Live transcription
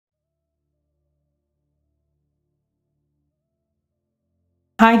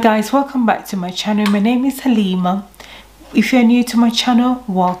Hi guys, welcome back to my channel. My name is Halima. If you're new to my channel,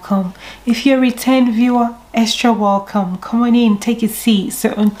 welcome. If you're a return viewer, extra welcome. Come on in, take a seat.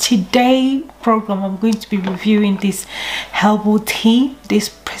 So on today's program, I'm going to be reviewing this herbal tea, this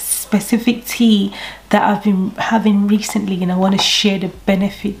specific tea that I've been having recently, and I want to share the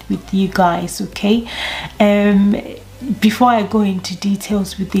benefit with you guys. Okay, before I go into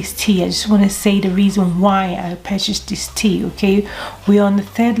details with this tea, I just want to say the reason why I purchased this tea. Okay, we're on the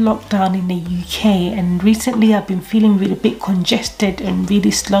third lockdown in the UK, and recently I've been feeling really bit congested and really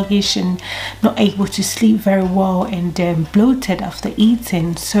sluggish and not able to sleep very well, and bloated after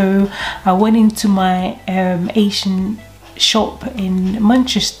eating. So I went into my Asian shop in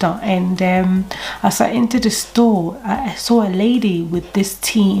Manchester, and as I entered the store, I saw a lady with this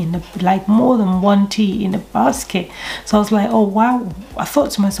tea in like more than one tea in a basket. So I was like, oh wow. I thought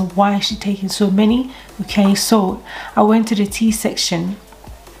to myself, why is she taking so many? Okay, so I went to the tea section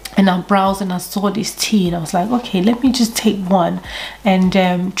and I browsed and I saw this tea, and I was like, okay, let me just take one and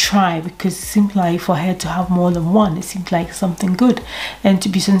try, because it seemed like for her to have more than one, it seemed like something good. And to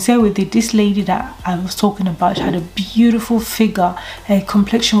be sincere with it, this lady that I was talking about had a beautiful figure. Her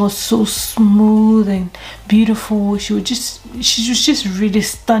complexion was so smooth and beautiful. She was just really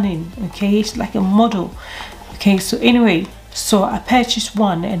stunning. Okay, she's like a model. Okay, so anyway, so I purchased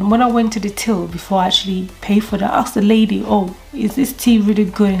one, and when I went to the till before I actually paid for that, I asked the lady, oh, is this tea really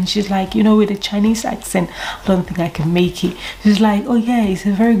good? And she's like, you know, with a Chinese accent, I don't think I can make it. She's like, oh yeah, it's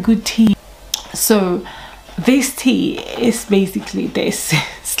a very good tea. So this tea is basically this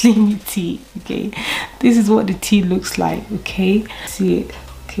slim tea. Okay, this is what the tea looks like. Okay, see it.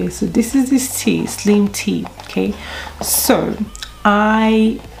 Okay, so this is this tea, slim tea. Okay, so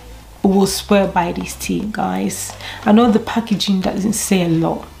I will swear by this tea, guys. I know the packaging doesn't say a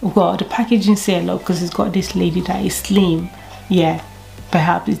lot. Well, the packaging say a lot because it's got this lady that is slim. Yeah,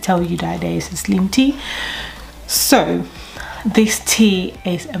 perhaps it tell you that there is a slim tea. So this tea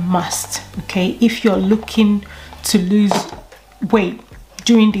is a must. Okay, if you're looking to lose weight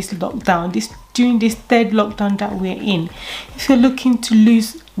during this lockdown, during this third lockdown that we're in, if you're looking to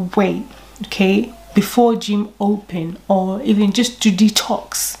lose weight, okay, before gym open, or even just to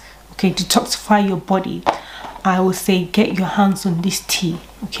detox, okay, detoxify your body, I will say get your hands on this tea.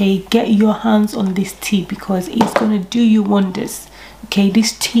 Okay, get your hands on this tea, because it's gonna do you wonders. Okay,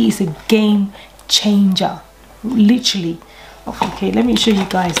 this tea is a game changer, literally. Okay, let me show you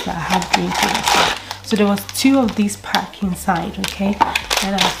guys that I have drinking. So there was 2 of these pack inside. Okay,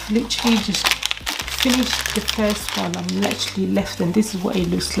 and I've literally just finished the first one. I'm literally left, and this is what it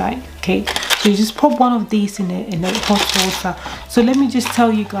looks like. Okay, so you just pop one of these in a hot water. So let me just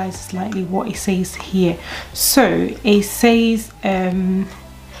tell you guys slightly what it says here. So it says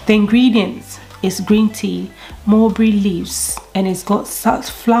the ingredients is green tea, mulberry leaves, and it's got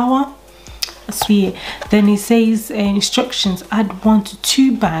safflower. Sweet. Then it says instructions: add 1 to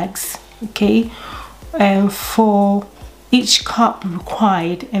 2 bags. Okay, for each cup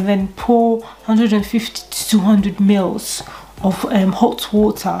required, and then pour 150 to 200 mils of hot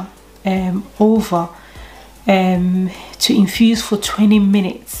water over to infuse for 20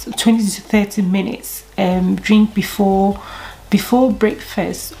 to 30 minutes. Drink before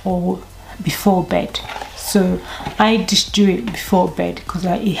breakfast or before bed. So I just do it before bed because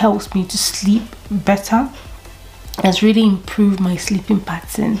it helps me to sleep better. It's really improved my sleeping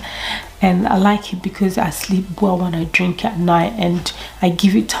pattern, and I like it because I sleep well when I drink at night, and I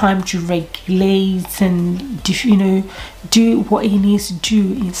give it time to regulate and, you know, do what it needs to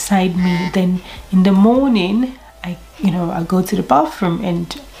do inside me. Then in the morning, I go to the bathroom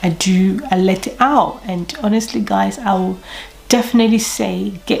and I let it out. And honestly guys, I will definitely say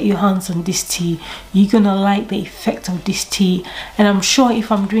get your hands on this tea. You're gonna like the effect of this tea, and I'm sure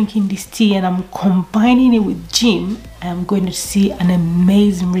if I'm drinking this tea and I'm combining it with gym, I'm going to see an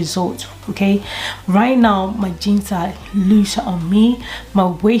amazing result. Okay, right now my jeans are looser on me. My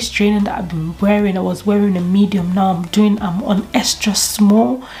waist trainer that I've been wearing, I was wearing a medium, now I'm on extra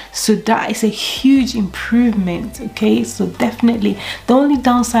small, so that is a huge improvement. Okay, so definitely the only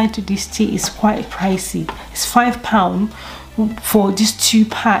downside to this tea is quite pricey. It's £5 for these 2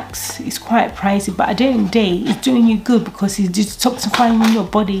 packs. It's quite pricey, but at the end of the day, it's doing you good because it's detoxifying your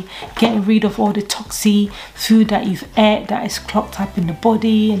body, getting rid of all the toxic food that you've ate that is clogged up in the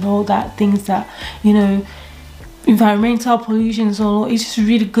body, and all that things that, you know, environmental pollution, so it's just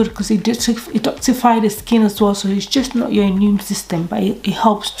really good because it detoxifies the skin as well. So it's just not your immune system, but it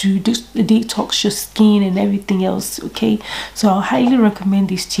helps to detox your skin and everything else. Okay, so I highly recommend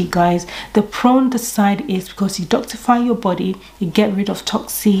this tea, guys. The pro on the side is because it detoxifies your body, you get rid of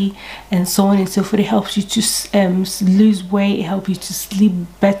toxin and so on and so forth. It helps you to lose weight, it helps you to sleep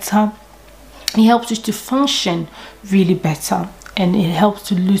better, it helps you to function really better, and it helps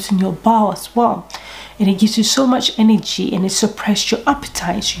to loosen your bowel as well. And it gives you so much energy, and it suppresses your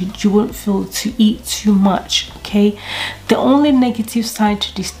appetite, so you won't feel to eat too much. Okay, the only negative side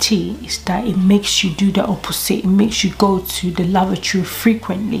to this tea is that it makes you do the opposite. It makes you go to the lavatory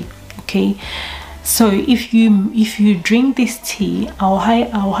frequently. Okay, so if you drink this tea, I'll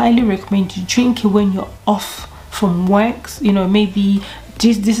highly recommend you drink it when you're off from work. You know, maybe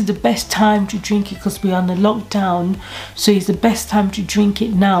this is the best time to drink it because we're on the lockdown, so it's the best time to drink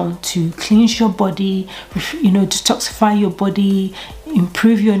it now to cleanse your body, you know, detoxify your body,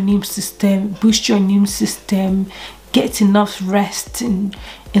 improve your immune system, boost your immune system, get enough rest, and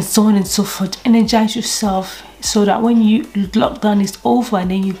so on and so forth. Energize yourself so that when lockdown is over and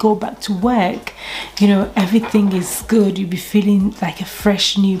then you go back to work, you know, everything is good. You'll be feeling like a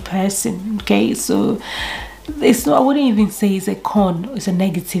fresh new person. Okay, so it's not, I wouldn't even say it's a con, it's a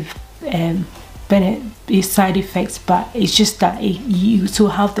negative side effects, but it's just that you still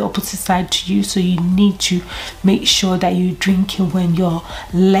have the opposite side to you. So you need to make sure that you drink it when your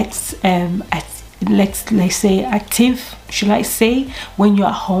legs let's say active, should I say, when you're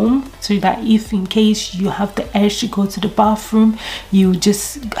at home, so that if in case you have the urge to go to the bathroom, you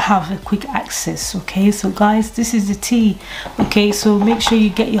just have a quick access. Okay, so guys, this is the tea. Okay, so make sure you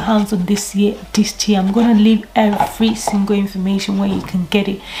get your hands on this tea. I'm gonna leave every single information where you can get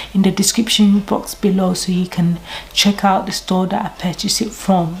it in the description box below, so you can check out the store that I purchased it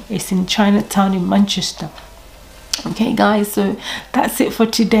from. It's in Chinatown in Manchester. Okay guys, so that's it for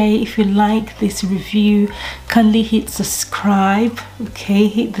today. If you like this review, kindly hit subscribe. Okay,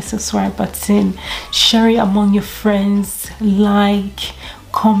 hit the subscribe button, share it among your friends, like,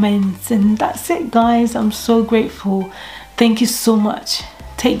 comments, and that's it guys. I'm so grateful. Thank you so much.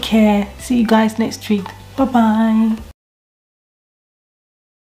 Take care. See you guys next week. Bye bye.